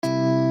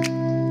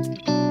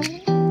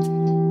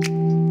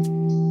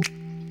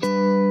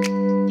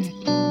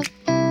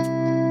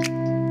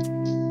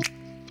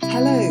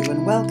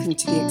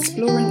welcome to the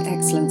Exploring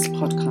Excellence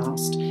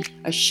podcast,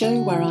 a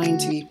show where I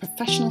interview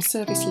professional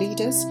service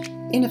leaders,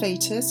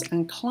 innovators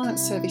and client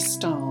service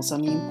stars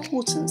on the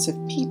importance of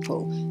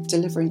people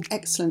delivering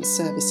excellent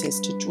services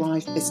to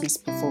drive business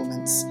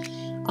performance.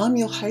 I'm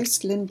your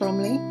host, Lynn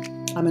Bromley.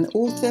 I'm an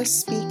author,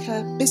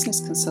 speaker, business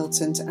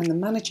consultant and the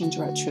Managing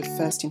Director of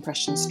First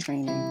Impressions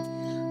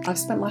Training. I've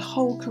spent my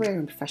whole career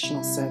in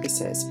professional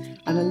services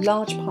and a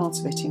large part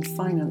of it in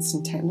finance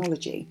and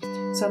technology,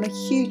 so I'm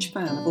a huge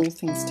fan of all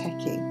things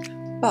techie.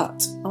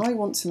 But I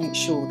want to make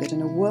sure that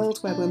in a world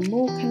where we're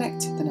more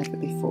connected than ever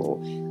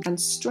before and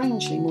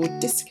strangely more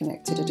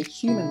disconnected at a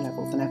human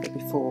level than ever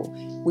before,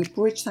 we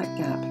bridge that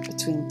gap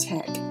between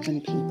tech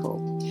and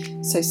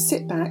people. So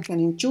sit back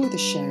and enjoy the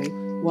show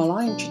while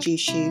I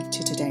introduce you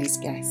to today's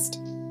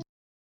guest.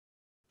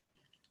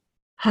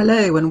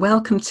 Hello and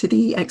welcome to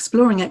the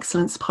Exploring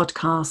Excellence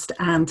podcast,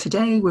 and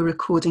today we're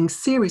recording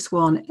Series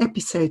 1,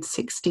 Episode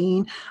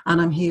 16,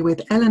 and I'm here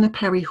with Eleanor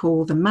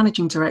Perry-Hall, the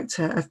Managing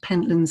Director of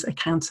Pentlands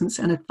Accountants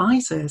and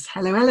Advisors.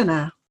 Hello,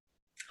 Eleanor.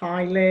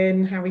 Hi,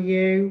 Lynn. How are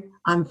you?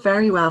 I'm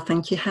very well,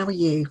 thank you. How are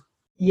you?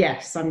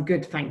 Yes, I'm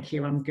good, thank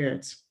you. I'm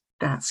good.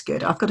 That's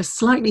good. I've got a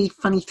slightly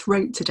funny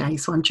throat today,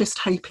 so I'm just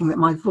hoping that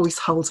my voice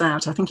holds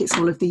out. I think it's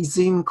all of these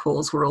Zoom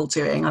calls we're all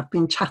doing. I've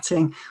been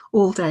chatting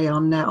all day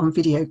on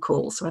video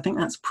calls, so I think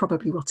that's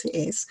probably what it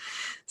is.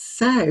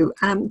 So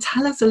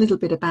tell us a little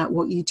bit about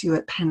what you do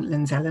at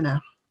Pentlands,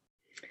 Eleanor.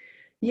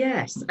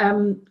 Yes,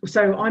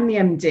 so I'm the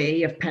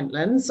MD of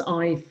Pentlands.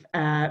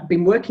 I've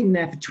been working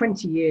there for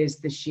 20 years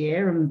this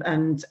year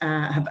and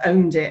have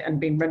owned it and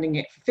been running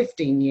it for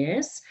 15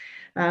 years.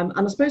 And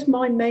I suppose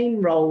my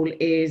main role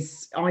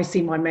I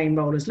see my main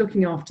role as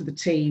looking after the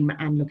team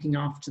and looking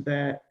after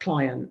the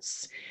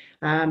clients.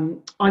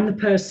 I'm the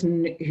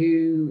person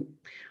who,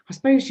 I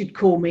suppose you'd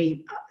call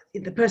me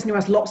the person who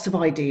has lots of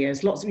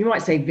ideas, you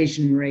might say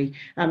visionary.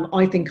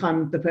 I think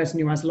I'm the person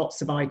who has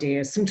lots of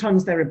ideas.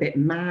 Sometimes they're a bit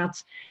mad.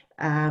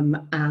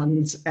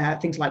 And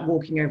things like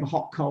walking over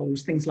hot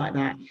coals, things like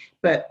that.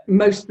 But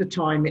most of the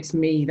time it's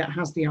me that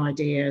has the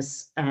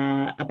ideas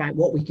about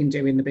what we can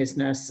do in the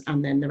business,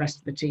 and then the rest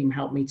of the team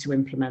help me to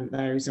implement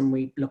those, and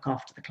we look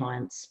after the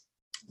clients.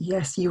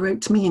 Yes, you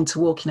roped me into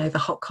walking over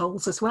hot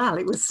coals as well.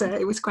 It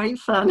was great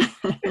fun.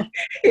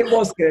 It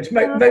was good.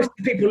 Most of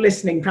the people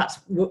listening perhaps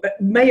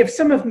may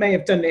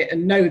have done it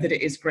and know that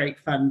it is great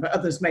fun, but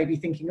others may be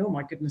thinking, oh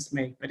my goodness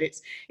me, but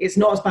it's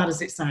not as bad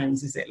as it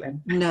sounds, is it,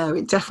 Lynn? No,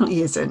 it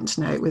definitely isn't.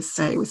 No, it was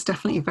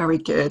definitely very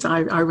good.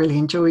 I really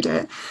enjoyed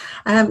it.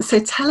 So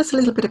tell us a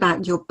little bit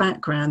about your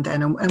background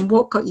then, and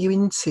what got you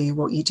into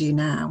what you do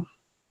now.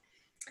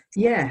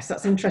 Yes,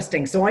 that's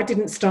interesting. So I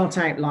didn't start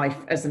out life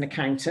as an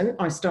accountant.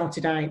 I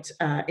started out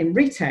in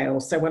retail.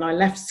 So when I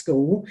left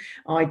school,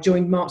 I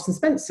joined Marks and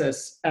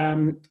Spencer's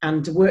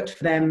and worked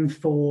for them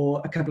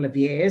for a couple of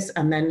years,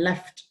 and then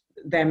left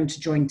them to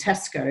join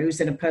Tesco's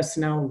in a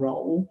personnel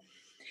role.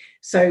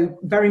 So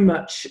very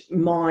much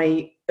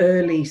my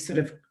early sort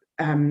of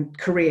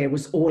career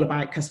was all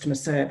about customer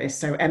service.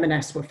 So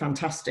M&S were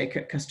fantastic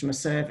at customer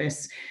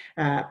service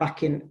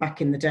back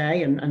in the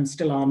day, and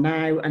still are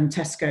now. And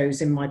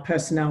Tesco's in my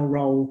personnel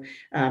role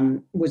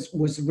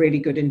was a really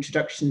good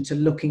introduction to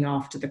looking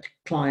after the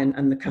client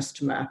and the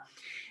customer.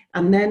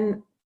 And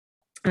then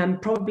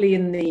probably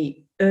in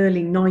the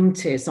early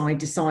 90s, I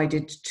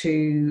decided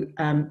to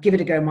give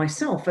it a go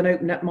myself and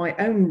open up my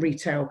own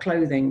retail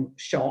clothing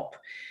shop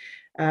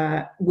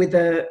with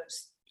a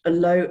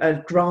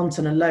grant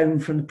and a loan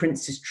from the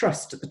Prince's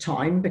Trust at the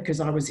time, because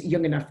I was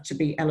young enough to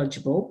be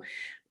eligible,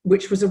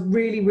 which was a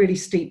really, really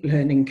steep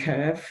learning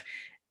curve.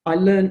 I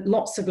learned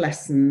lots of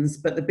lessons,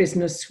 but the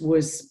business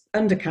was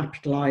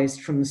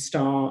undercapitalized from the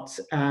start.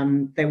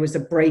 There was a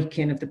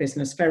break-in of the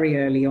business very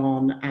early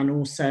on, and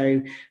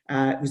also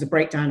it was a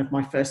breakdown of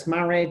my first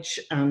marriage,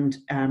 and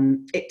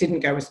it didn't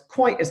go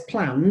quite as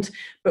planned.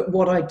 But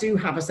what I do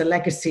have as a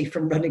legacy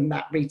from running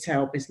that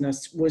retail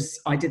business was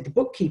I did the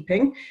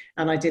bookkeeping,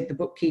 and I did the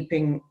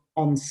bookkeeping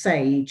on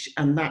Sage,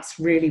 and that's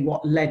really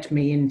what led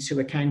me into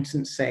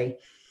accountancy.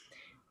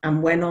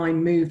 And when I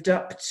moved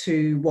up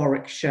to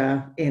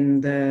Warwickshire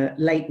in the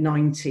late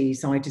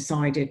 90s, I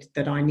decided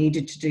that I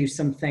needed to do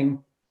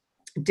something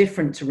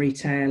different to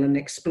retail, and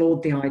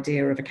explored the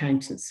idea of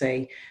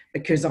accountancy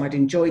because I'd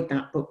enjoyed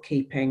that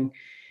bookkeeping,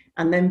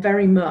 and then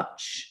very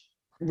much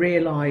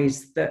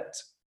realised that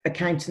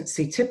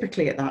accountancy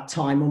typically at that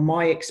time, or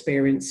my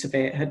experience of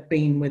it, had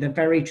been with a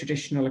very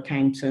traditional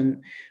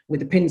accountant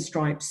with a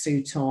pinstripe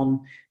suit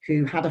on,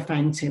 who had a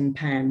fountain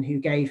pen, who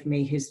gave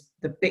me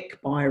the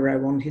Bic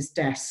biro on his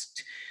desk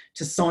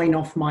to sign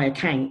off my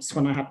accounts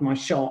when I had my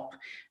shop,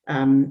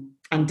 and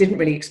didn't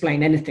really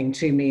explain anything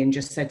to me and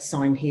just said,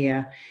 sign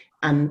here.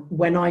 And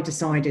when I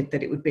decided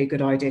that it would be a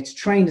good idea to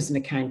train as an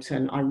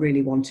accountant, I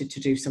really wanted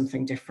to do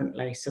something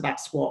differently. So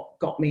that's what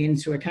got me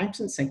into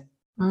accountancy.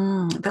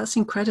 That's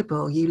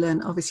incredible. You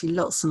learn obviously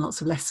lots and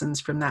lots of lessons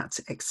from that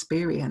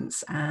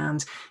experience,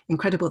 and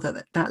incredible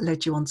that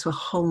led you on to a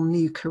whole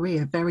new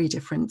career, very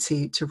different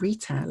to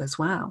retail as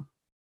well.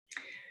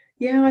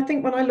 Yeah, I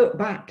think when I look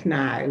back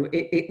now,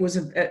 it was,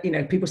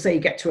 people say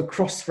you get to a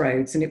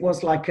crossroads, and it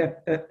was like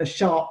a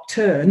sharp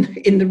turn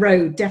in the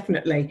road,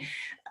 definitely.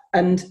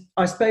 And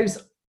I suppose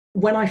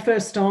when I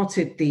first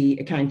started the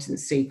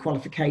accountancy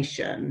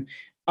qualification,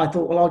 I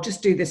thought, well, I'll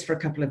just do this for a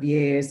couple of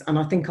years, and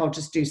I think I'll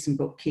just do some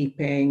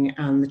bookkeeping.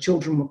 And the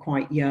children were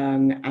quite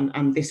young,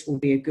 and this will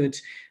be a good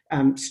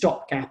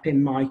stopgap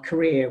in my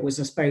career, was,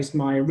 I suppose,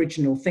 my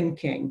original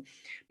thinking.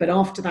 But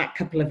after that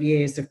couple of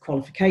years of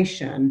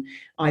qualification,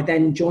 I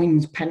then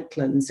joined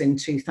Pentlands in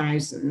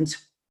 2000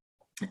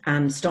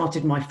 and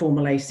started my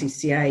formal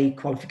ACCA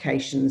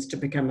qualifications to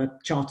become a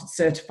chartered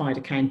certified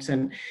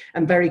accountant,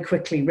 and very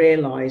quickly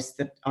realised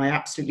that I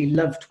absolutely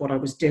loved what I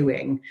was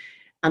doing.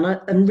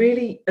 And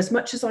really, as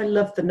much as I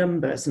loved the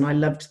numbers and I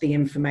loved the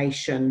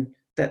information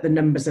that the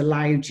numbers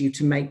allowed you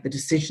to make the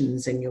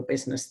decisions in your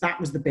business, that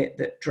was the bit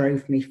that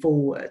drove me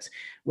forward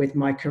with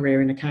my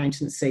career in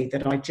accountancy,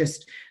 that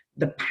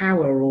the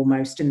power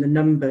almost in the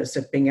numbers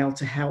of being able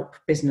to help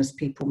business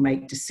people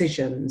make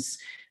decisions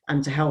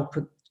and to help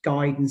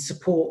guide and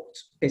support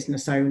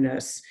business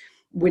owners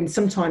when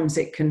sometimes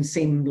it can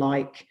seem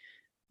like,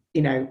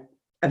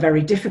 a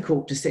very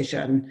difficult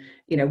decision.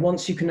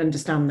 Once you can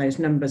understand those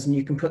numbers and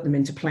you can put them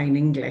into plain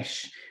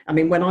English. I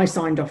mean, when I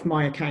signed off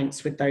my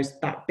accounts with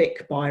that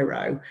BIC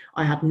biro,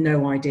 I had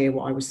no idea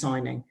what I was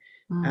signing.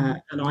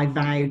 And I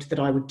vowed that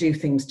I would do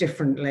things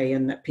differently,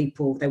 and that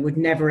there would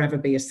never ever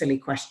be a silly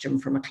question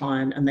from a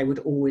client, and they would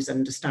always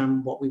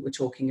understand what we were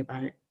talking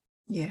about.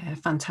 Yeah,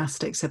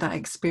 fantastic. So that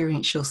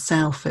experience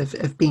yourself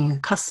of being a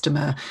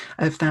customer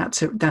of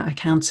that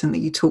accountant that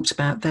you talked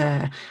about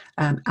there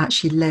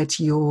actually led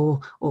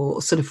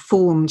or sort of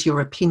formed your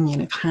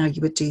opinion of how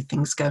you would do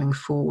things going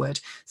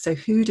forward. So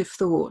who'd have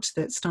thought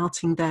that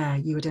starting there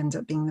you would end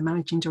up being the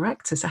managing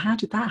director? So how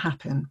did that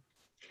happen?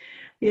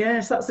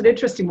 Yes, that's an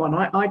interesting one.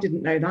 I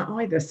didn't know that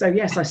either. So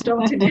yes, I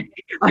started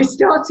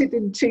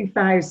in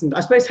 2000. I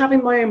suppose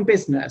having my own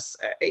business,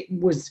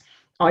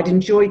 I'd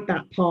enjoyed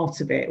that part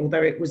of it,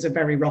 although it was a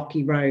very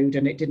rocky road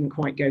and it didn't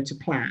quite go to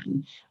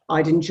plan.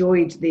 I'd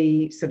enjoyed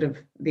the sort of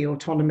the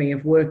autonomy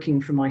of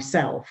working for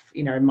myself,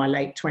 in my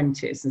late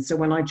 20s. And so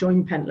when I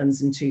joined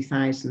Pentlands in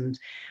 2000,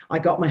 I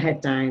got my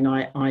head down.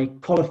 I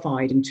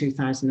qualified in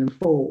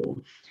 2004.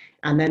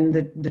 And then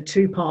the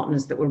two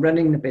partners that were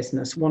running the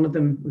business, one of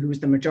them, who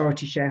was the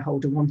majority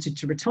shareholder, wanted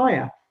to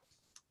retire.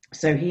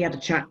 So he had a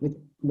chat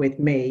with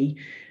me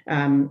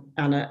and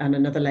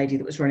another lady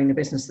that was running the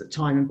business at the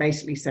time, and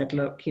basically said,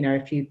 look,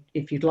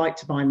 if you'd like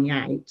to buy me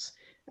out,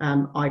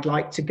 I'd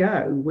like to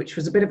go, which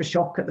was a bit of a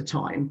shock at the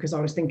time, because I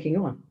was thinking,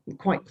 oh, I'm not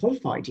quite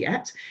qualified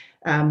yet.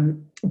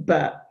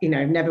 But,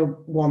 never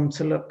one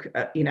to look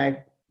at,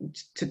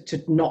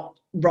 to not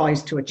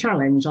rise to a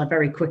challenge. I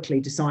very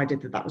quickly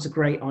decided that was a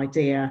great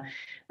idea.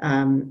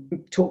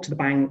 Talked to the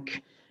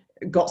bank,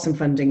 got some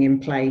funding in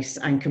place,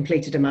 and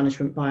completed a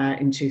management buyout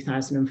in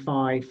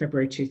 2005,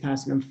 February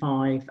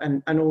 2005.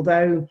 And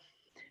although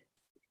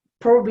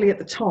probably at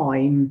the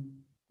time,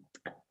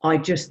 I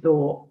just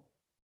thought,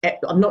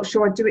 I'm not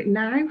sure I'd do it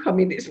now. I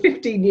mean, it's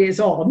 15 years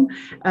on.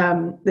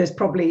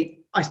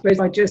 I suppose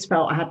I just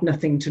felt I had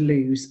nothing to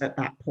lose at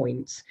that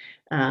point,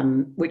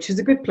 which is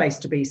a good place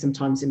to be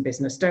sometimes in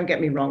business. Don't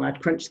get me wrong,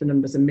 I'd crunched the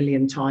numbers a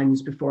million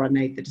times before I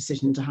made the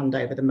decision to hand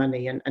over the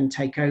money and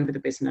take over the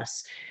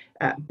business.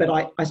 But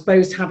I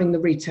suppose having the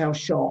retail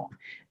shop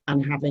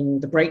and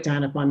having the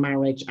breakdown of my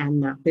marriage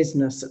and that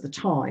business at the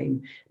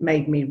time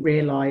made me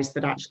realise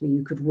that actually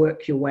you could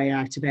work your way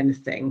out of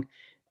anything.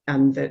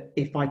 And that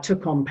if I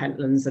took on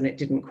Pentlands and it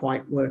didn't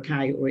quite work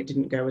out, or it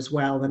didn't go as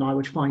well, then I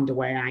would find a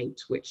way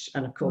out,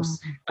 and of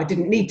course, I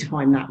didn't need to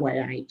find that way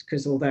out,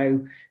 because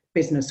although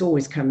business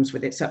always comes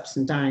with its ups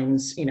and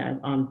downs,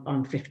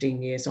 I'm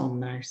 15 years on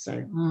now.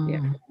 So,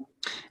 yeah.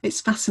 It's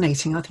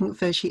fascinating. I think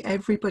virtually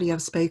everybody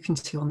I've spoken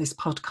to on this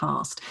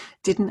podcast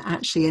didn't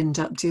actually end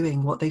up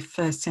doing what they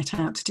first set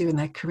out to do in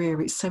their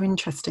career. It's so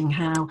interesting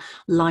how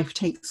life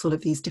takes all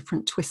of these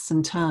different twists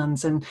and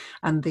turns, and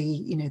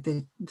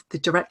the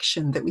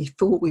direction that we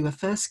thought we were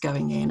first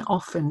going in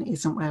often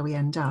isn't where we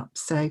end up.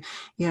 So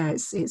yeah,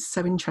 it's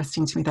so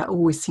interesting to me. That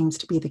always seems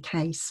to be the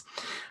case.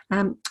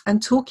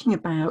 And talking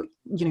about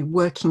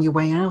working your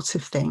way out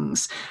of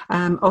things,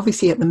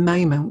 obviously at the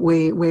moment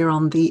we're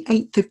on the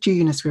 8th of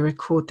June as we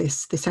record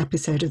this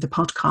episode of the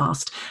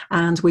podcast,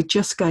 and we're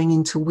just going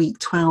into week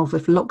 12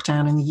 of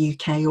lockdown in the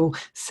UK, or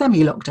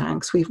semi-lockdown,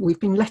 because we've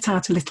been let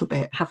out a little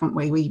bit, haven't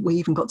we? We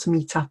even got to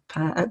meet up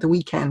at the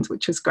weekend,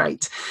 which was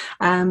great.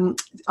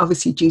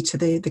 Obviously due to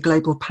the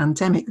global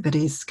pandemic that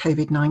is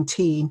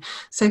COVID-19.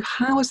 So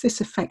how has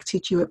this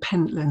affected you at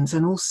Pentlands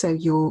and also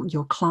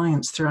your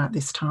clients throughout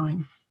this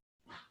time?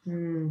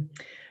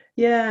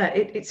 Yeah,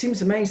 it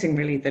seems amazing,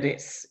 really, that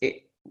it's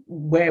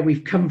where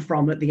we've come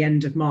from at the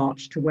end of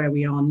March to where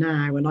we are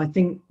now. And I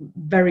think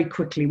very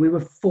quickly we were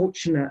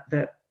fortunate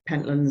that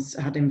Pentlands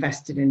had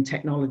invested in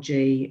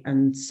technology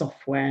and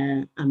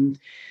software and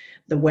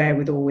the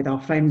wherewithal with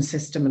our phone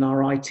system and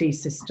our IT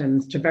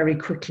systems to very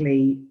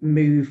quickly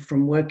move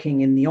from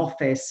working in the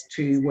office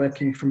to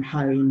working from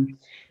home,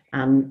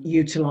 and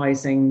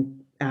utilising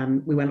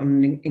we went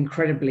on an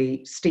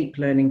incredibly steep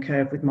learning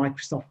curve with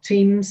Microsoft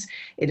Teams.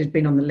 It had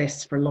been on the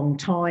list for a long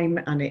time,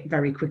 and it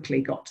very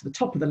quickly got to the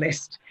top of the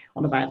list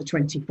on about the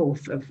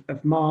 24th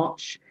of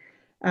March.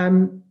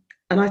 And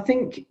I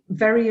think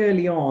very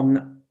early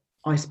on,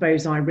 I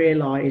suppose I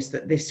realised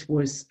that this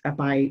was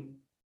about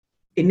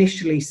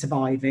initially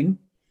surviving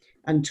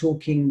and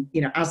talking,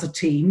 as a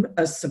team,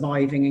 as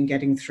surviving and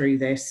getting through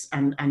this,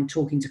 and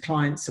talking to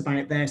clients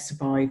about their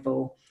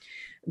survival,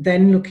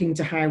 then looking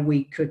to how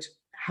we could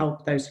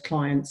help those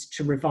clients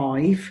to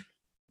revive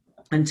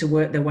and to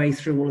work their way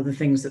through all of the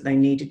things that they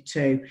needed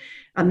to.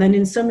 And then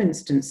in some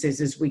instances,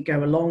 as we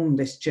go along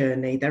this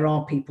journey, there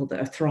are people that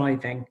are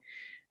thriving.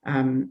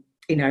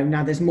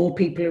 Now there's more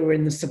people who are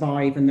in the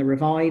survive and the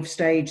revive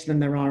stage than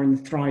there are in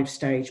the thrive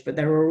stage, but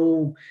there are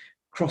all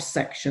cross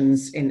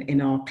sections in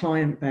our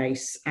client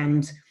base.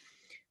 And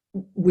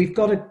we've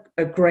got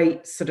a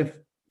great sort of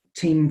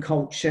team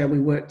culture. We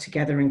work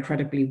together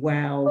incredibly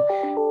well.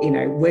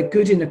 We're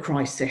good in a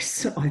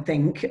crisis, I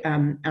think,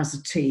 as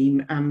a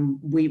team, and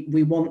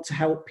we want to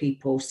help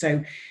people.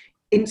 So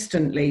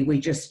instantly, we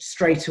just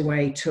straight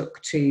away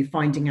took to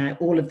finding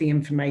out all of the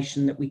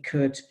information that we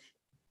could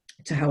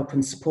to help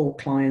and support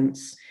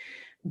clients.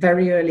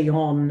 Very early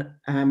on,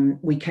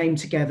 we came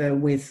together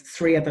with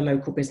 3 other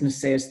local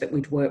businesses that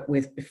we'd worked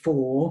with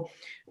before.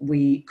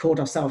 We called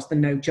ourselves the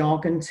No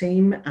Jargon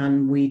team,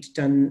 and we'd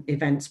done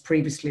events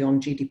previously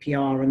on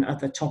GDPR and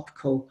other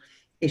topical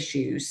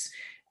issues.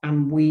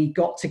 And we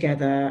got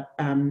together,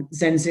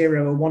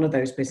 Zenzero are one of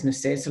those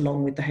businesses,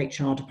 along with the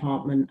HR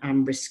department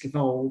and Risk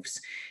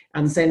Evolves.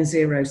 And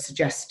Zenzero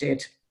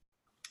suggested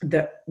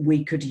that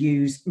we could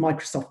use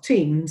Microsoft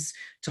Teams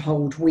to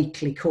hold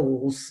weekly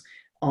calls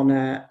on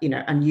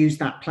and use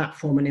that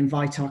platform and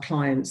invite our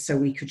clients so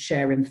we could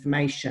share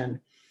information.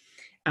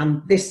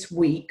 And this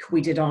week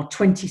we did our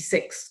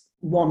 26th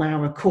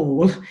 1-hour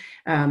call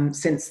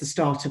since the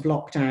start of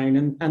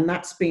lockdown, and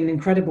that's been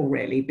incredible,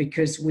 really,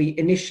 because we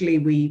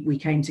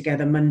came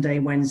together Monday,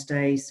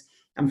 Wednesdays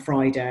and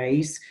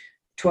Fridays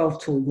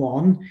 12 till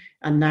 1,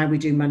 and now we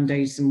do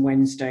Mondays and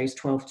Wednesdays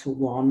 12 till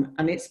 1,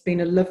 and it's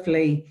been a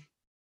lovely.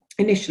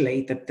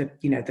 Initially,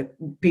 the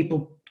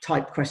people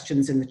type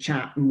questions in the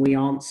chat and we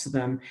answer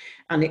them,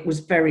 and it was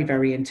very,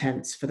 very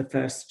intense for the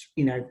first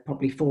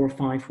probably 4 or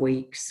 5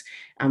 weeks,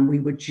 and we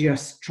were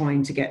just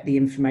trying to get the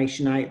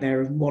information out there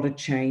of what had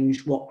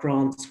changed, what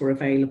grants were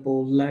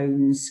available,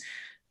 loans,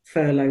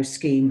 furlough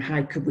scheme,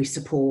 how could we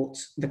support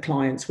the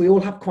clients. We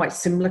all have quite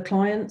similar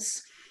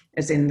clients,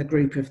 as in the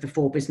group of the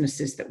 4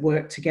 businesses that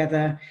work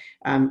together.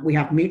 We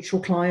have mutual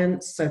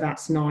clients, so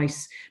that's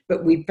nice.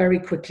 But we very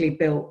quickly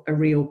built a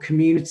real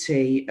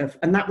community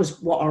and that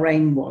was what our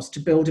aim was, to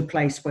build a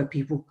place where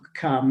people could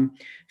come,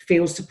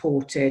 feel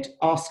supported,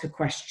 ask a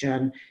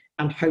question,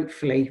 and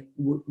hopefully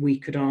we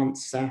could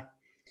answer.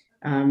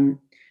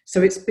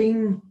 So it's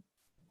been,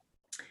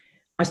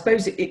 I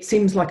suppose it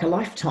seems like a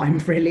lifetime,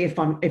 really, if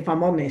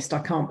I'm honest. I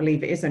can't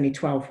believe it is only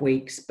 12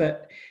 weeks,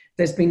 but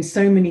there's been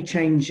so many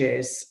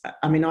changes.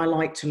 I mean, I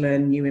like to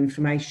learn new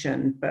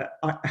information, but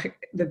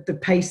the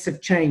pace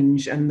of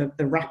change and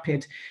the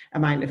rapid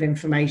amount of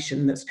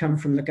information that's come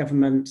from the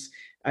government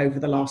over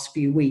the last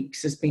few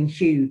weeks has been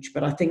huge.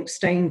 But I think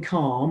staying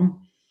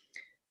calm,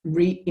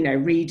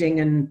 reading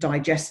and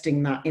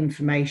digesting that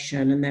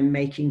information and then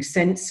making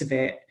sense of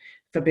it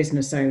for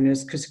business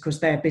owners, because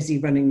they're busy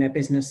running their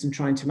business and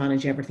trying to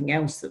manage everything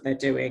else that they're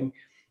doing.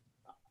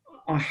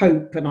 I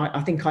hope, and I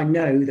think I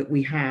know that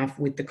we have,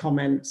 with the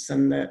comments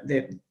and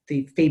the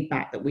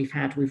feedback that we've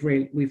had, we've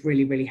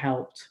really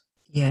helped.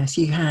 Yes,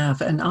 you have.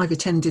 And I've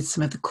attended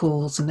some of the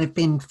calls and they've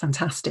been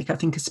fantastic. I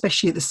think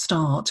especially at the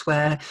start,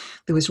 where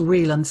there was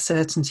real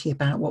uncertainty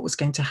about what was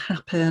going to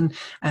happen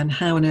and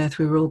how on earth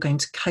we were all going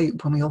to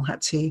cope when we all had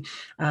to,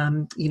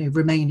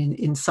 remain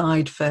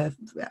inside for,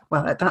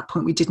 well, at that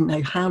point we didn't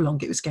know how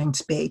long it was going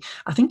to be.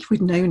 I think if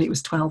we'd known it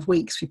was 12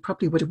 weeks, we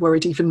probably would have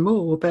worried even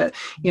more. But,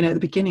 at the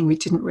beginning we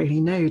didn't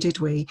really know, did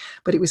we?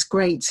 But it was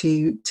great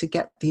to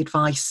get the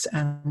advice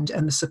and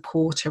the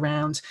support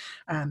around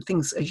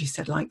things, as you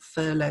said, like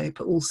furlough,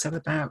 but also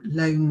about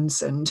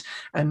loans and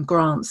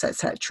grants,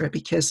 etc.,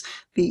 because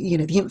the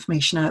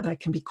information out there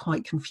can be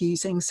quite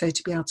confusing. So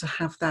to be able to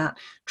have that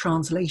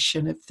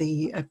translation of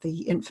the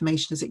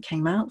information as it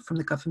came out from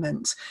the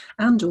government,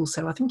 and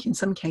also I think in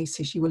some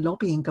cases you were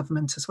lobbying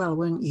government as well,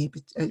 weren't you,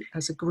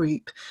 as a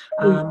group,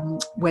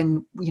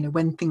 when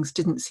things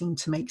didn't seem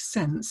to make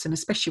sense, and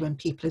especially when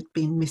people had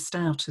been missed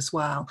out as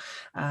well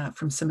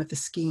from some of the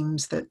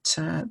schemes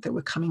that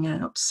were coming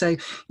out. So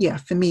yeah,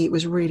 for me it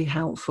was really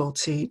helpful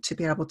to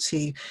be able to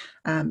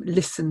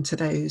listen to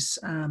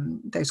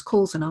those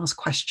calls and ask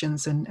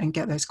questions and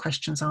get those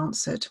questions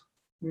answered.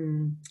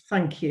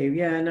 Thank you.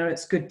 Yeah, no,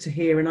 it's good to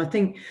hear. And I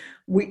think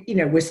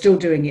we're still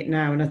doing it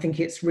now. And I think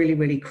it's really,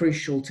 really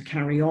crucial to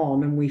carry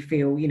on. And we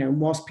feel,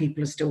 whilst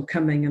people are still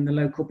coming and the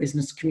local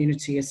business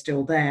community is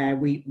still there,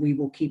 we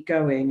will keep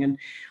going. And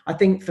I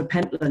think for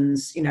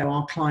Pentlands,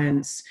 our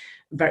clients,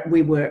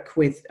 we work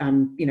with,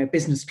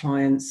 business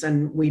clients,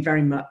 and we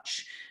very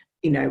much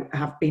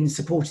have been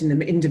supporting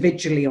them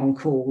individually on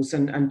calls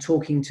and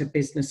talking to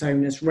business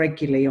owners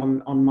regularly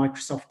on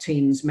Microsoft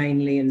Teams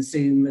mainly, and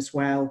Zoom as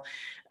well,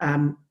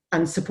 and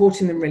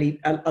supporting them really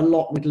a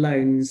lot with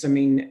loans. I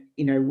mean,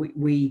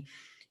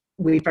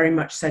 we very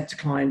much said to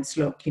clients,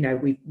 look,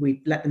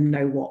 we've let them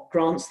know what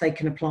grants they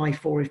can apply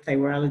for if they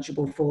were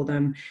eligible for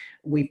them.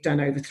 We've done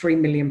over £3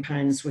 million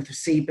worth of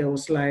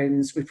CBILS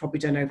loans. We've probably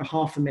done over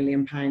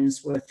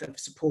 £500,000 worth of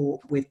support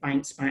with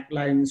bounce back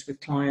loans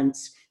with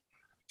clients.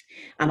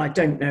 And I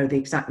don't know the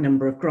exact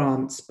number of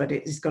grants, but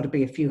it's got to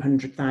be a few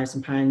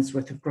 £100,000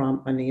 worth of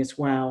grant money as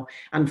well.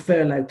 And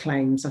furlough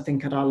claims, I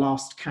think at our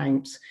last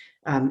count,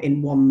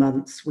 in 1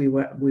 month, we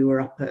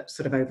were up at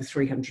sort of over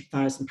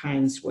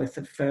 £300,000 worth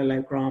of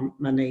furlough grant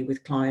money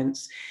with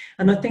clients.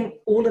 And I think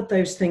all of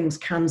those things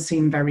can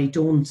seem very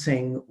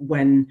daunting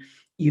when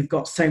you've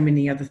got so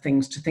many other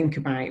things to think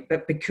about.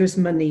 But because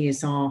money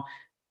is our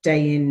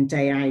day in,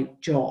 day out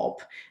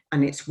job,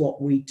 and it's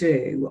what we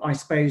do, I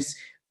suppose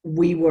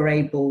we were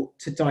able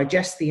to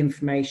digest the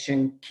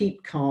information,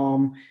 keep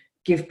calm,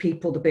 give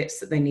people the bits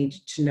that they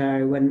needed to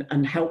know,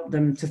 and help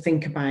them to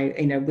think about,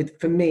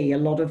 for me, a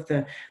lot of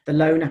the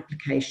loan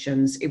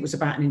applications, it was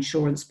about an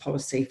insurance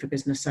policy for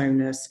business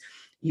owners.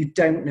 You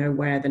don't know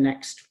where the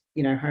next,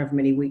 however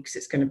many weeks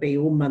it's going to be,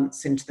 or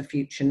months into the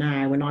future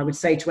now. And I would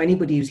say to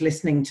anybody who's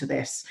listening to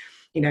this,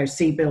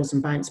 CBILS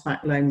and bounce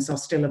back loans are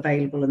still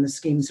available and the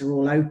schemes are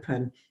all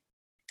open.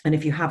 And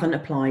if you haven't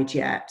applied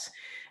yet,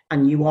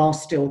 and you are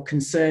still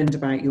concerned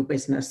about your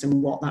business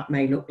and what that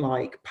may look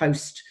like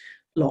post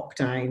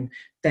lockdown,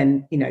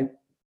 then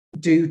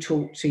do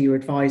talk to your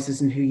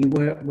advisors and who you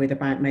work with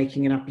about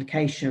making an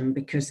application,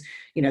 because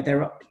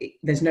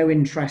there's no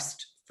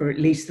interest for at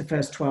least the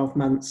first 12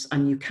 months,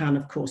 and you can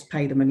of course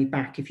pay the money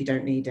back if you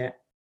don't need it.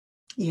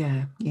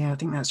 Yeah, I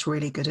think that's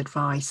really good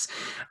advice.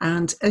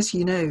 And as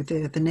you know,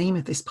 the name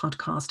of this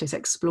podcast is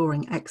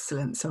Exploring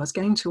Excellence. So I was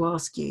going to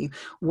ask you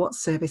what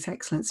service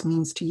excellence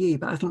means to you,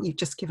 but I think you've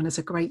just given us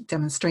a great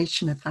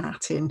demonstration of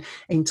that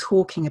in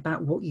talking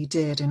about what you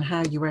did and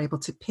how you were able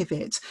to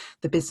pivot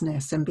the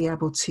business and be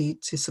able to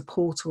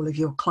support all of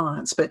your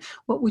clients. But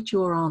what would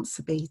your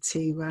answer be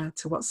to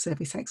what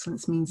service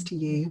excellence means to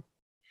you?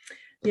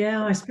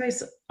 Yeah, I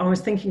suppose I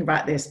was thinking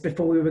about this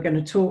before we were going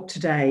to talk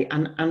today,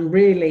 and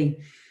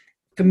really,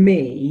 for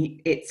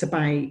me, it's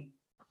about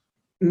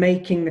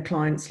making the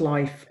client's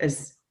life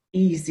as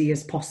easy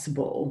as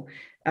possible,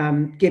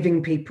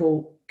 giving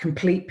people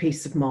complete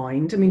peace of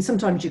mind. I mean,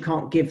 sometimes you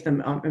can't give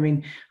them,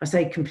 I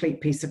say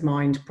complete peace of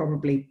mind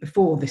probably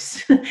before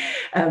this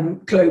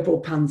global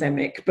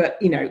pandemic, but,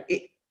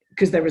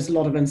 because there is a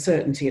lot of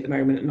uncertainty at the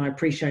moment, and I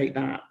appreciate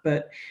that,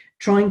 but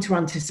trying to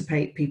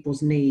anticipate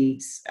people's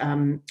needs.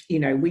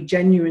 We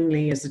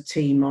genuinely as a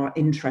team are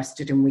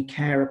interested and we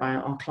care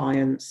about our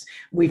clients.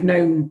 We've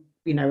known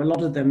a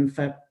lot of them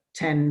for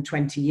 10,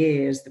 20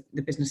 years.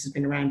 The business has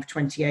been around for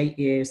 28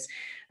 years.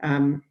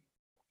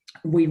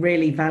 We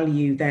really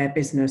value their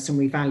business and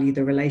we value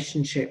the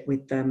relationship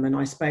with them. And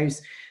I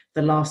suppose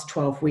the last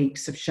 12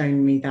 weeks have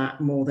shown me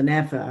that more than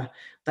ever,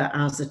 that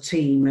as a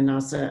team and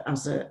as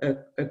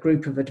a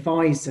group of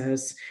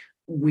advisors,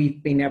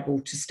 we've been able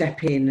to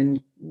step in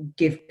and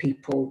give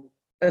people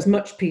as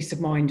much peace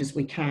of mind as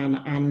we can,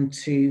 and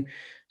to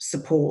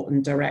support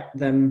and direct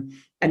them.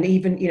 And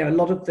even, a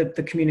lot of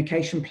the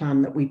communication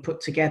plan that we put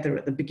together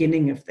at the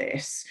beginning of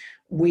this,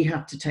 we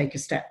had to take a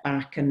step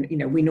back. And,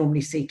 we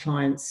normally see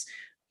clients,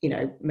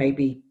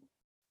 maybe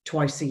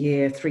twice a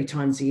year, 3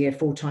 times a year,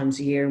 4 times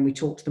a year, and we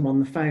talk to them on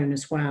the phone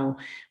as well.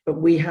 But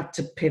we had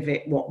to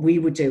pivot what we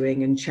were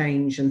doing and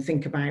change and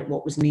think about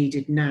what was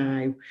needed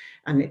now.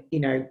 And,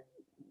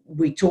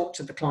 we talked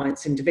to the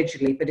clients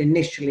individually, but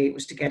initially it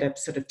was to get a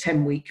sort of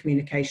 10-week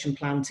communication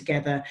plan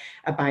together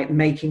about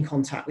making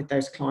contact with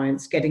those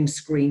clients, getting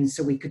screens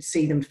so we could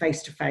see them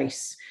face to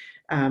face,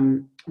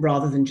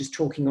 rather than just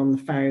talking on the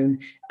phone,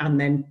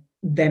 and then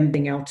them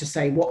being able to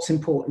say what's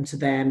important to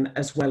them,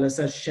 as well as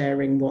us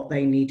sharing what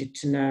they needed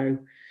to know.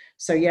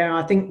 So yeah,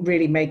 I think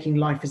really making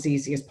life as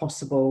easy as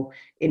possible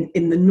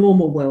in the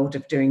normal world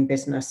of doing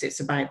business.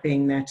 It's about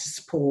being there to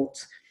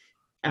support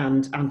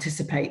and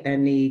anticipate their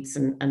needs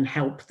and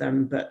help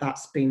them, but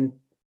that's been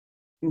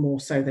more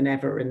so than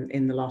ever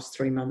in the last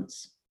 3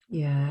 months.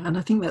 Yeah, and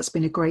I think that's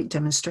been a great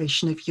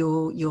demonstration of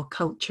your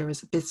culture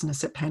as a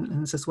business at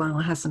Pentlands as well,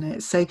 hasn't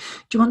it? So do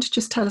you want to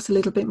just tell us a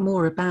little bit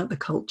more about the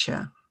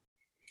culture?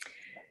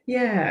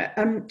 Yeah,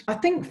 I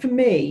think for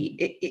me,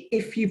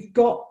 if you've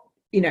got,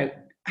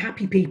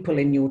 happy people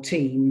in your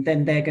team,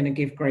 then they're going to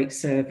give great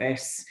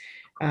service.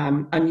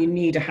 And you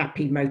need a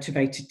happy,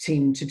 motivated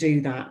team to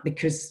do that,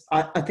 because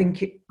I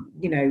think,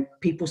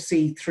 people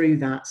see through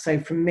that. So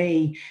for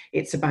me,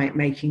 it's about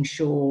making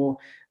sure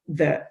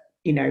that,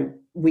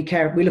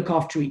 we look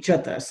after each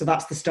other. So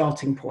that's the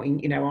starting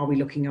point. Are we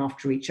looking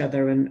after each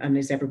other, and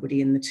is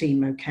everybody in the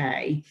team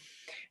okay?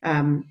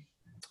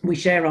 We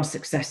share our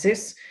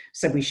successes.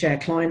 So we share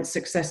client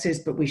successes,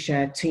 but we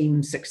share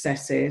team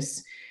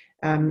successes.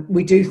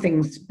 We do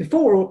things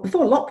before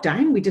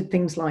lockdown. We did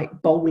things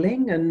like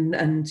bowling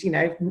and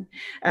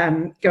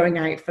going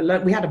out for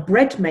lunch. We had a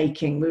bread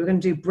making. We were going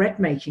to do bread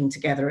making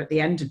together at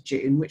the end of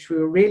June, which we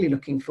were really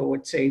looking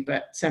forward to.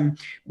 But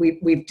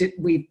we've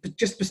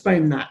just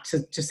postponed that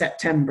to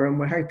September, and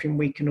we're hoping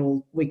we can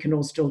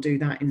all still do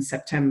that in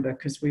September,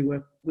 because we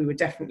were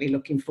definitely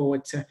looking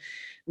forward to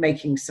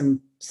making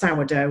some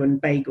sourdough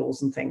and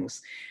bagels and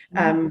things.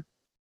 And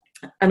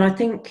I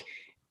think,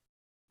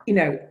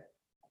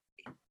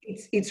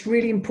 it's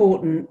really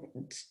important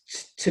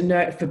to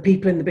know, for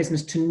people in the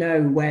business, to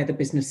know where the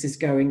business is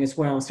going as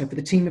well. So for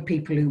the team of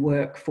people who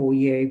work for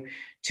you,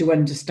 to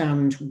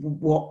understand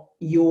what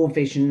your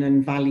vision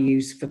and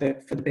values for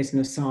the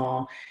business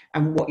are,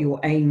 and what your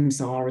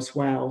aims are as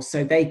well,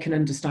 so they can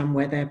understand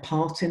where their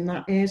part in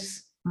that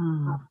is.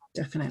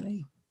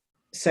 Definitely.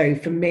 So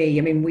for me,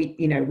 I mean,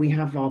 we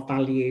have our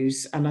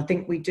values, and I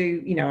think we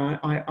do.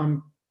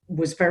 I'm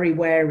was very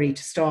wary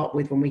to start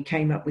with when we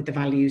came up with the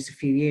values a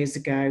few years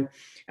ago,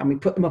 and we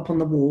put them up on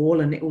the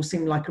wall, and it all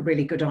seemed like a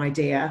really good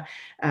idea.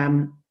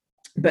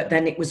 But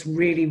then it was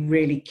really,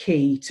 really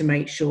key to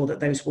make sure that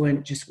those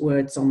weren't just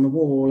words on the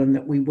wall, and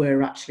that we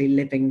were actually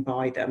living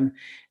by them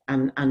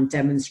and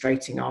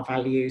demonstrating our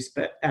values.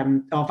 But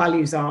our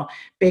values are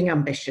being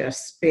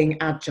ambitious, being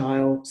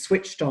agile,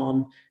 switched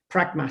on,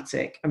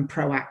 pragmatic and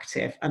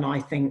proactive. And I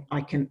think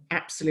I can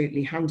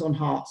absolutely, hand on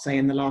heart, say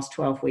in the last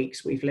 12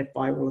 weeks, we've lived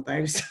by all of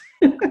those.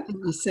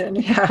 You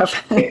certainly have.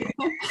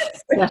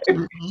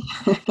 Definitely.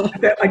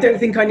 I don't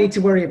think I need to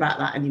worry about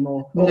that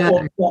anymore.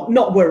 No. Or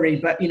not worry,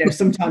 but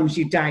sometimes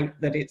you doubt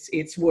that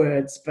it's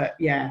words. But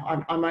yeah,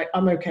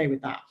 I'm okay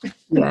with that.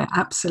 Yeah,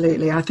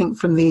 absolutely. I think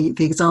from the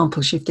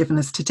examples you've given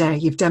us today,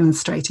 you've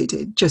demonstrated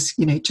it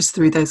just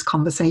through those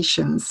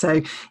conversations.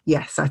 So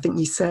yes, I think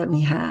you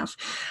certainly have.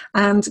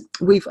 And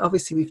we've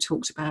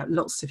talked about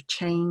lots of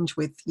change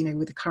with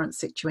the current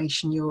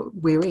situation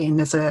we're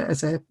in as a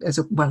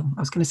well, I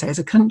was going to say as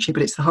a country,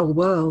 but it's the whole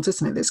world,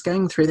 isn't it, that's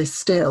going through this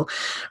still.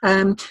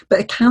 But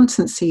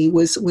accountancy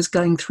was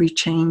going through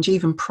change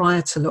even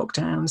prior to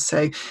lockdown.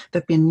 So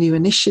there've been new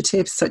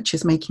initiatives such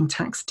as Making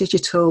Tax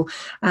Digital.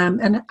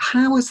 And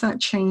how has that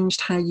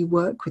changed how you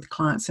work with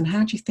clients, and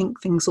how do you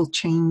think things will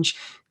change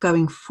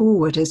going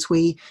forward as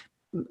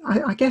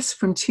I guess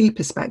from two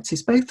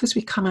perspectives, both as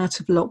we come out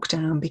of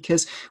lockdown,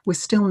 because we're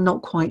still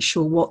not quite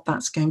sure what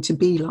that's going to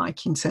be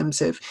like in terms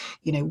of,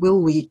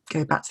 will we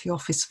go back to the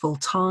office full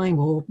time,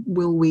 or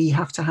will we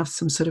have to have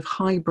some sort of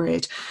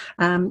hybrid?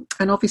 And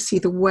obviously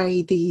the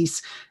way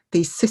these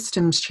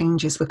systems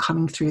changes were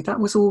coming through,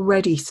 that was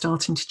already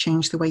starting to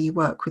change the way you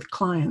work with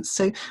clients.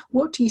 So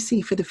what do you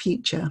see for the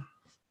future?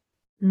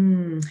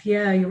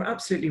 Yeah, you're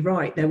absolutely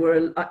right.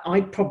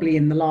 I'd probably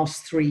in the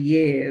last 3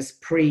 years,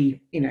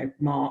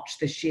 March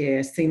this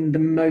year, seen the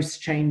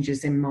most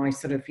changes in my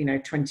sort of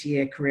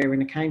 20-year career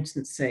in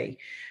accountancy.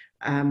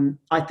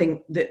 I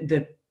think that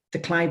the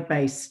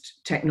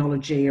cloud-based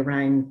technology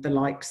around the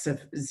likes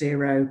of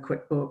Xero,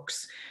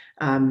 QuickBooks,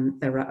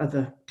 there are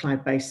other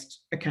cloud-based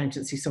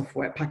accountancy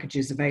software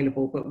packages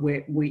available, but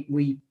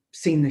we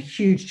seen a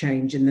huge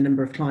change in the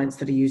number of clients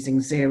that are using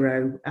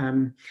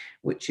Xero,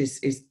 which is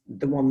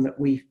the one that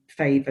we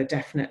favour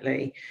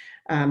definitely.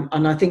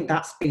 And I think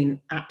that's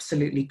been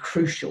absolutely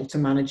crucial to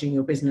managing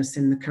your business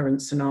in the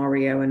current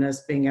scenario, and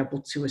us being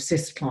able to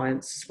assist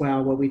clients as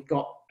well, where we've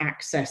got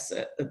access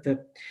at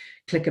the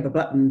click of a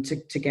button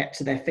to get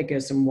to their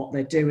figures and what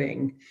they're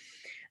doing.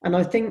 And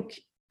I think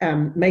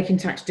Making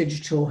Tax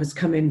Digital has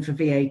come in for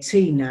VAT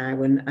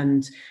now,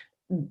 and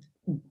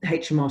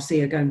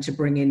HMRC are going to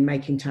bring in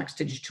Making Tax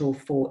Digital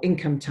for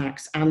income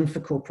tax and for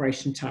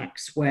corporation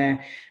tax,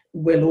 where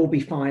we'll all be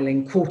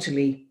filing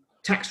quarterly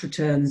tax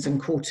returns and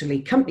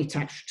quarterly company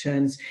tax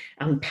returns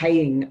and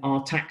paying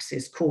our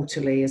taxes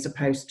quarterly, as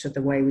opposed to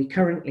the way we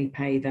currently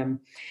pay them.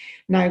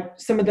 Now,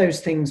 some of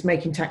those things,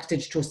 Making Tax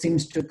Digital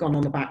seems to have gone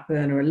on the back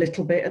burner a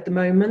little bit at the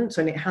moment,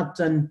 and it had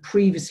done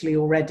previously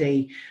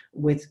already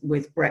with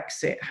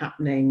Brexit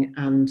happening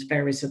and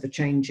various other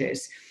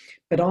changes.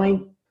 But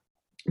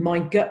my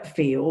gut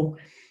feel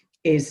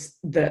is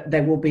that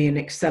there will be an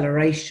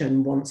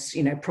acceleration once,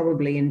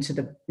 probably into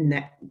the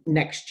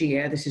next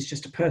year. This is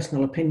just a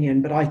personal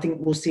opinion, but I think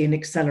we'll see an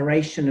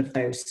acceleration of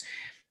those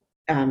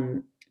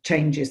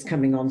changes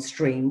coming on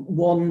stream.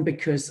 One,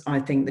 because I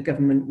think the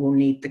government will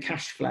need the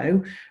cash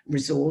flow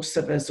resource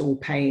of us all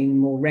paying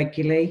more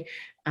regularly.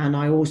 And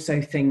I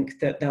also think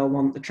that they'll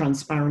want the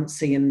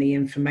transparency and the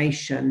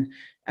information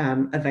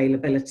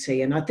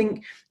availability. And I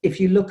think if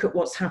you look at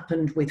what's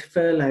happened with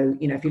furlough,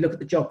 if you look at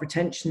the job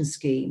retention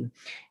scheme,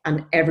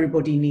 and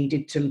everybody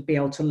needed to be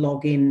able to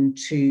log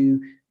into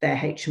their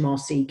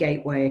HMRC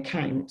gateway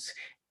account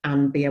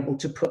and be able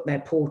to put their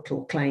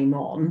portal claim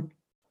on.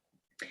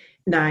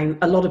 Now,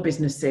 a lot of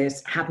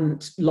businesses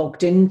hadn't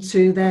logged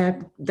into their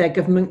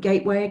government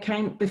gateway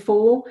account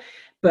before,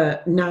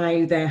 but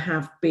now there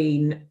have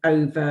been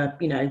over,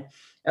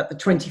 at the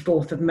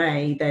 24th of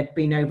May, there'd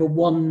been over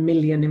 1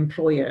 million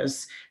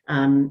employers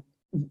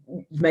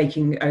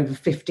making over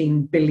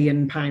 £15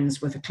 billion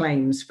worth of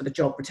claims for the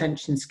job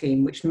retention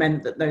scheme, which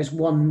meant that those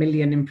 1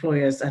 million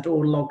employers had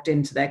all logged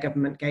into their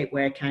government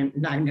gateway account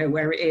and now know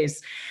where it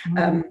is.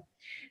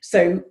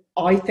 So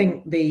I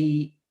think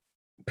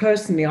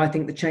personally, I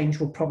think the change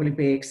will probably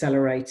be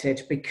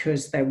accelerated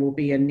because there will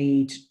be a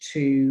need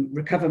to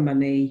recover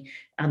money,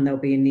 and there'll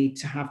be a need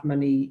to have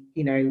money,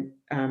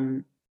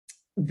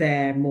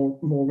 there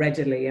more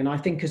readily. And I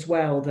think as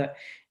well that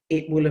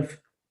it will have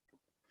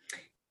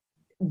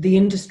the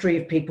industry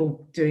of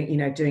people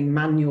doing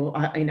manual.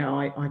 I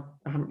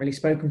haven't really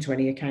spoken to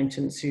any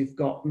accountants who've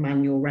got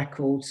manual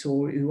records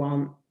or who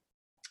aren't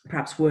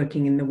perhaps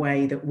working in the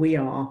way that we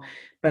are,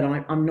 but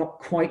I'm not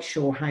quite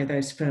sure how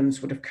those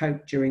firms would have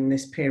coped during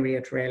this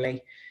period,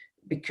 really,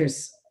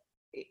 because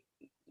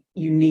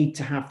you need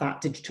to have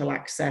that digital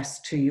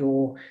access to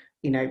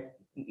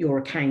your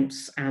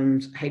accounts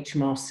and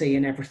HMRC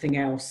and everything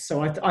else.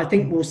 So I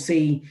think we'll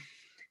see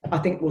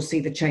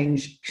the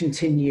change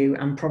continue,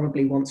 and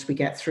probably once we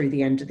get through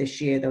the end of this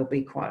year, there'll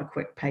be quite a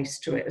quick pace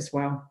to it as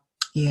well.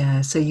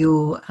 Yeah, so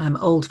your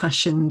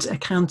old-fashioned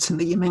accountant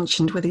that you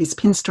mentioned with his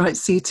pinstripe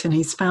suit and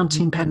his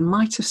fountain pen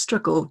might have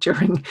struggled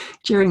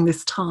during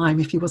this time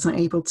if he wasn't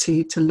able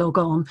to log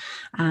on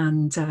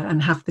and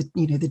have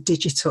the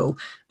digital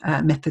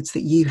methods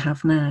that you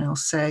have now.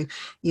 So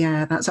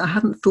yeah, I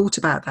hadn't thought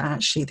about that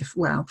actually.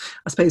 Well,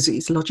 I suppose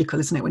it's logical,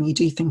 isn't it, when you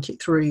do think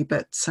it through?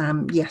 But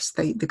yes,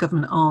 the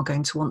government are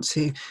going to want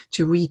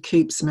to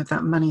recoup some of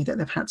that money that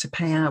they've had to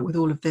pay out with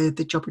all of the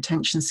job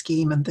retention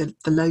scheme and the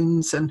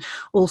loans and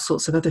all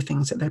sorts of other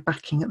things that they're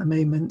backing at the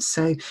moment.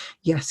 So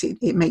yes,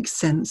 it makes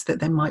sense that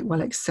they might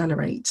well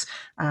accelerate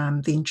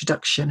the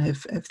introduction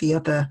of the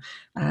other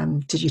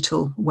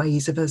digital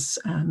ways of us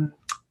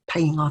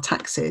paying our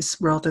taxes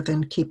rather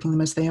than keeping them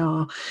as they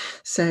are.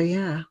 So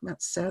yeah,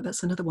 that's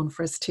another one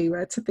for us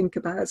to think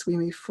about as we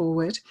move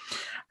forward.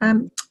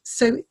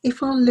 So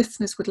if our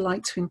listeners would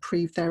like to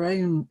improve their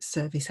own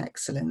service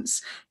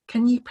excellence,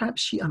 can you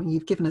perhaps,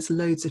 you've given us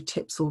loads of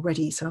tips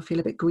already, so I feel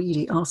a bit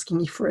greedy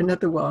asking you for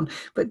another one,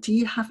 but do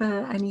you have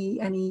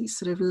any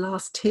sort of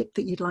last tip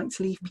that you'd like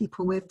to leave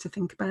people with to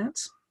think about?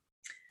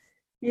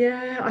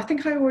 Yeah, I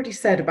think I already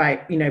said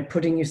about,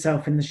 putting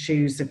yourself in the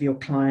shoes of your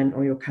client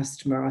or your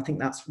customer. I think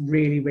that's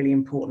really, really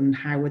important.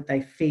 How would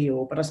they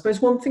feel? But I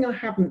suppose one thing I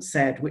haven't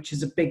said, which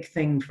is a big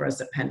thing for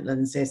us at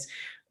Pentlands, is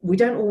we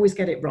don't always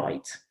get it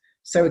right.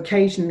 So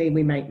occasionally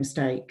we make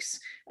mistakes,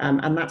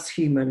 and that's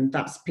human.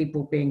 That's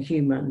people being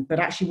human. But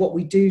actually what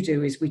we do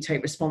is we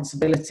take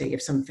responsibility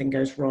if something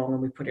goes wrong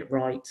and we put it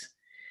right.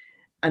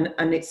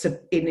 And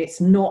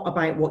it's not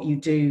about what you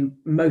do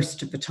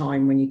most of the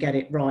time when you get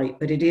it right,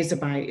 but it is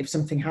about if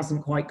something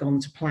hasn't quite gone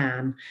to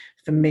plan.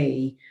 For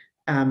me,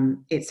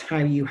 it's how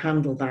you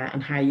handle that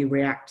and how you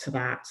react to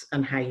that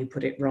and how you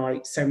put it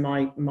right. So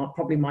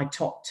probably my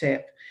top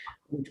tip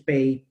would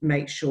be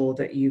make sure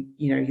that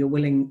you're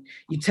willing,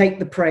 you take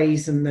the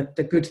praise and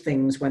the good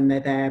things when they're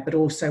there, but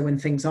also when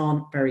things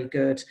aren't very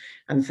good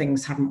and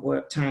things haven't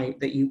worked out,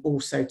 that you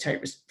also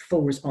take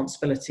full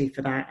responsibility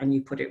for that and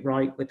you put it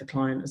right with the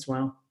client as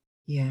well.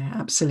 Yeah,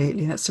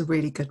 absolutely. That's a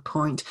really good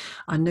point.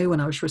 I know when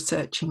I was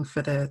researching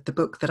for the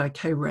book that I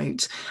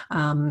co-wrote,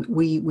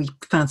 we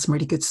found some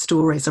really good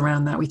stories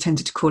around that. We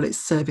tended to call it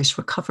service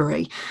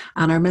recovery.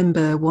 And I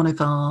remember one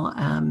of our,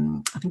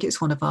 I think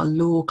it's one of our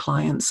law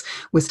clients,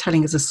 was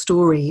telling us a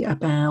story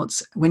about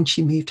when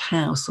she moved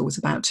house or was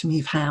about to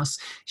move house.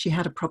 She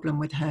had a problem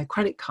with her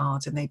credit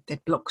card and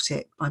they'd blocked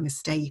it by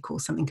mistake or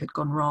something had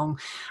gone wrong.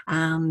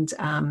 And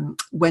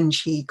when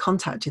she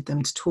contacted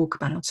them to talk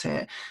about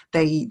it,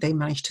 they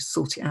managed to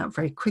sort it out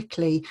very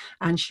quickly,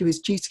 and she was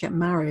due to get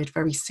married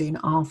very soon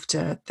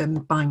after them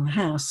buying the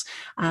house,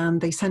 and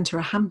they sent her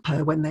a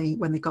hamper when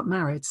they got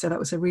married. So that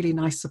was a really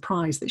nice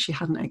surprise that she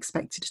hadn't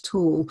expected at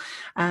all.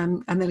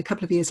 And then a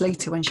couple of years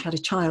later, when she had a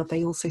child,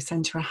 they also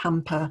sent her a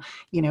hamper,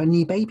 a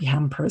new baby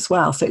hamper as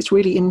well. So it's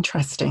really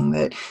interesting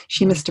that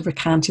she must have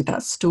recounted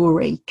that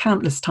story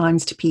countless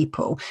times to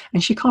people,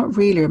 and she can't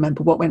really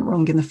remember what went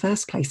wrong in the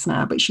first place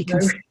now, but she can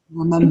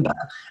remember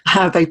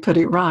how they put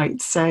it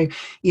right. So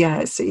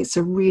yeah, it's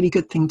a really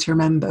good thing to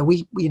remember.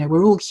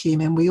 We're all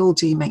human, we all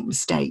do make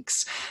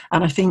mistakes,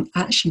 and I think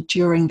actually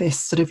during this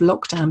sort of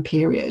lockdown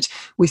period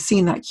we've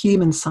seen that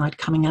human side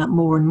coming out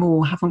more and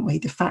more, haven't we?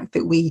 The fact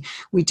that we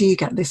do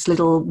get this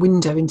little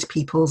window into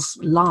people's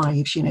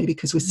lives,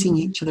 because we're seeing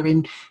each other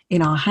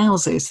in our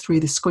houses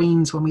through the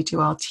screens when we do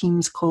our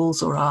Teams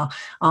calls or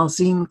our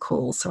Zoom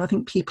calls. So I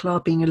think people are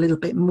being a little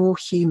bit more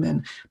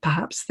human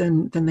perhaps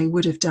than they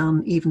would have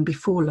done even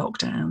before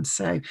lockdown.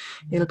 So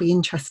it'll be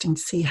interesting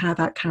to see how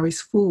that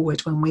carries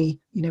forward when we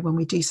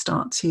do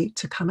start to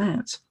come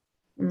out.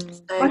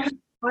 So,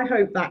 I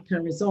hope that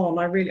carries on.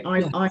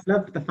 I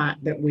love the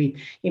fact that we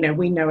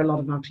know a lot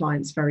of our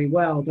clients very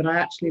well, but I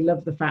actually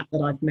love the fact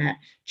that I've met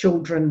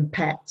children,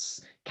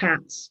 pets,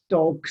 cats,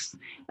 dogs,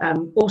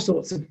 all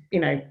sorts of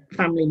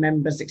family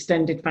members,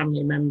 extended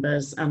family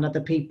members, and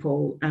other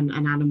people and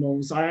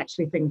animals. I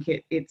actually think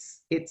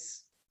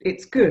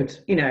it's good.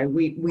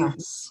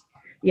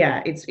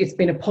 yeah, it's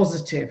been a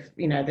positive.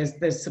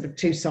 There's sort of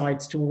two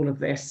sides to all of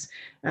this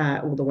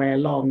all the way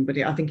along, but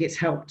I think it's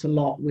helped a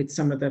lot with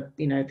some of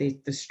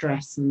the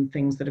stress and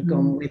things that have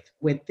gone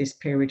with this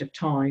period of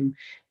time,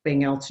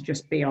 being able to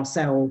just be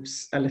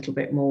ourselves a little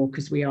bit more,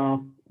 because we are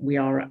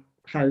at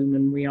home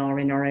and we are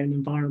in our own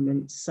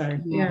environments. So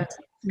yeah, good.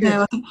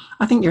 No,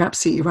 I think you're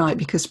absolutely right,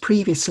 because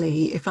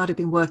previously, if I'd have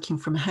been working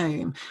from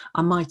home,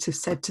 I might have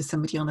said to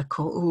somebody on a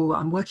call, "Oh,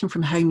 I'm working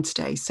from home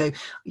today, so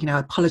I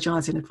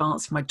apologise in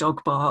advance if my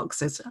dog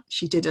barks," as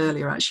she did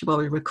earlier actually while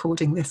we were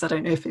recording this. I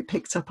don't know if it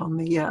picked up on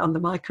the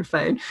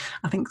microphone.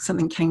 I think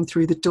something came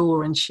through the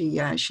door and she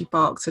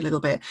barked a little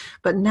bit.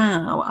 But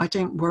now I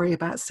don't worry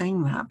about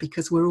saying that,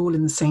 because we're all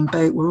in the same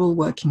boat. We're all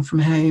working from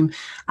home,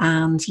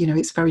 and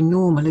it's very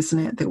normal, isn't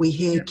it, that we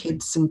hear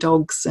kids and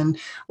dogs and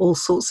all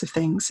sorts of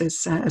things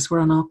as we're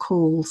on our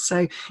call.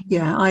 So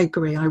yeah, I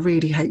agree. I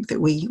really hope that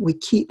we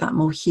keep that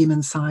more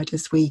human side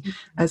as we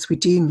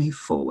do move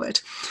forward.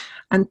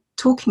 And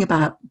talking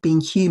about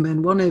being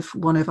human, one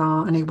of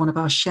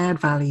our shared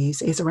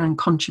values is around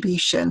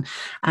contribution.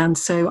 And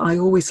so I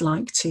always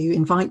like to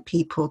invite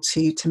people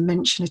to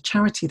mention a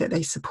charity that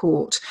they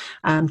support,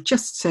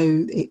 just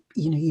so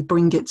you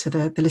bring it to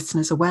the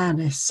listeners'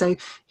 awareness. So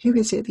who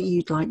is it that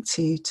you'd like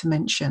to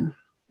mention?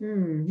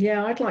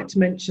 Yeah, I'd like to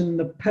mention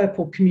the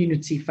Purple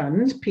Community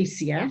Fund,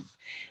 PCF.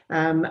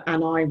 And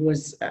I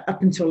was,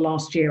 up until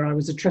last year, I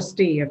was a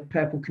trustee of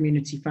Purple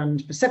Community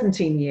Fund for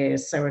 17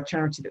 years. So a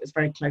charity that was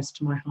very close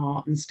to my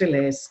heart and still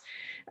is.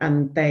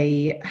 And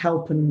they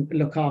help and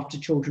look after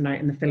children out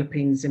in the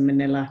Philippines, in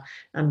Manila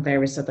and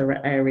various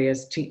other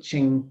areas,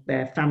 teaching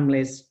their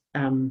families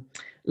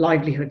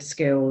livelihood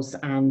skills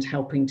and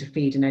helping to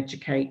feed and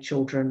educate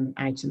children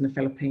out in the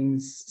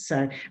Philippines.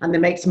 So, and they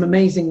make some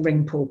amazing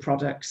ring pull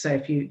products. So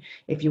if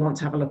you want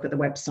to have a look at the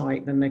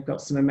website, then they've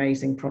got some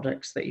amazing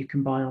products that you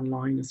can buy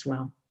online as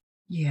well.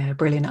 Yeah,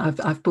 brilliant.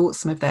 I've bought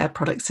some of their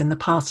products in the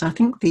past. I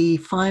think the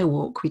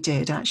firewalk we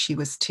did actually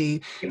was to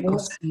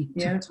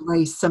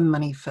raise some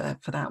money for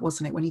that,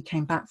 wasn't it, when he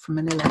came back from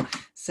Manila?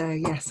 So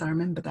yes, I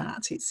remember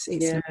that. It's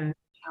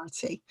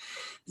charity.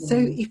 So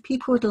if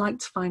people would like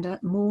to find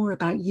out more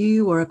about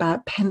you or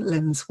about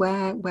Pentlands,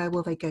 where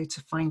will they go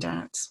to find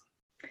out?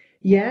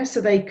 Yeah, so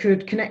they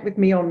could connect with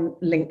me on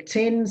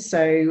LinkedIn,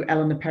 so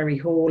Eleanor Perry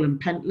Hall and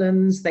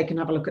Pentlands. They can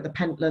have a look at the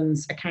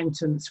Pentlands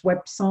Accountants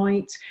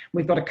website.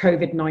 We've got a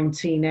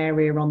COVID-19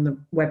 area on the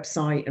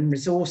website and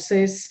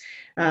resources.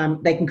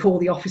 They can call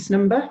the office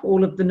number.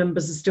 All of the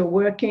numbers are still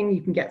working.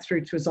 You can get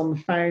through to us on the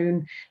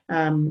phone.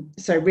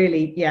 So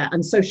really, yeah,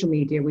 and social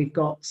media. We've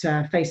got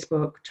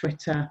Facebook,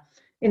 Twitter,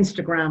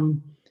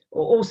 Instagram,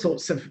 all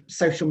sorts of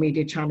social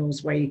media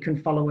channels where you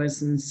can follow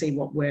us and see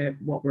what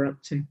we're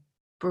up to.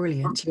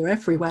 Brilliant. You're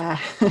everywhere.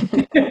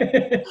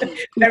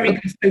 Very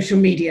good social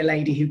media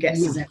lady who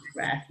gets us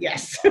everywhere.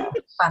 Yes.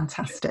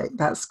 Fantastic.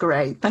 That's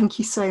great. Thank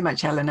you so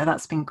much, Eleanor.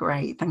 That's been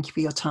great. Thank you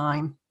for your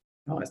time.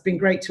 Oh, it's been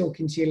great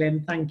talking to you,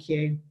 Lynn. Thank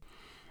you.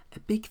 A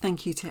big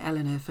thank you to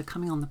Eleanor for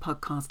coming on the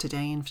podcast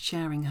today and for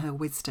sharing her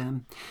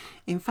wisdom.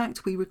 In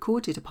fact, we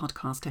recorded a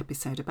podcast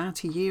episode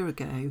about a year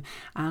ago,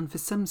 and for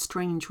some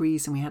strange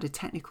reason we had a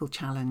technical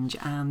challenge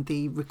and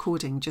the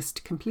recording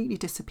just completely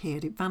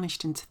disappeared. It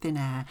vanished into thin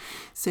air.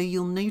 So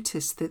you'll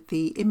notice that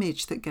the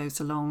image that goes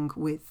along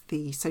with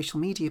the social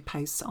media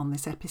posts on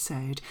this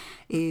episode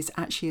is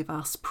actually of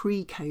us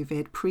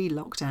pre-COVID,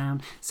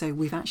 pre-lockdown. So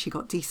we've actually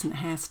got decent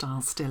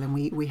hairstyles still, and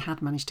we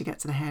had managed to get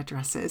to the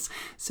hairdressers.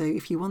 So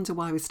if you wonder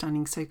why we're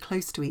standing so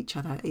close to each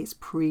other, it's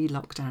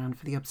pre-lockdown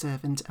for the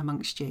observant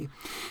amongst you.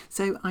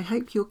 So I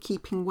hope you're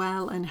keeping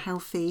well and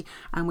healthy,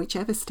 and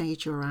whichever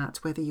stage you're at,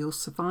 whether you're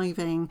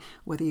surviving,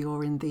 whether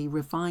you're in the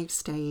revive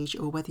stage,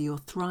 or whether you're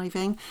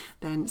thriving,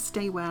 then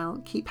stay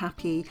well, keep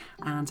happy,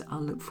 and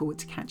I'll look forward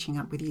to catching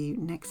up with you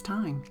next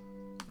time.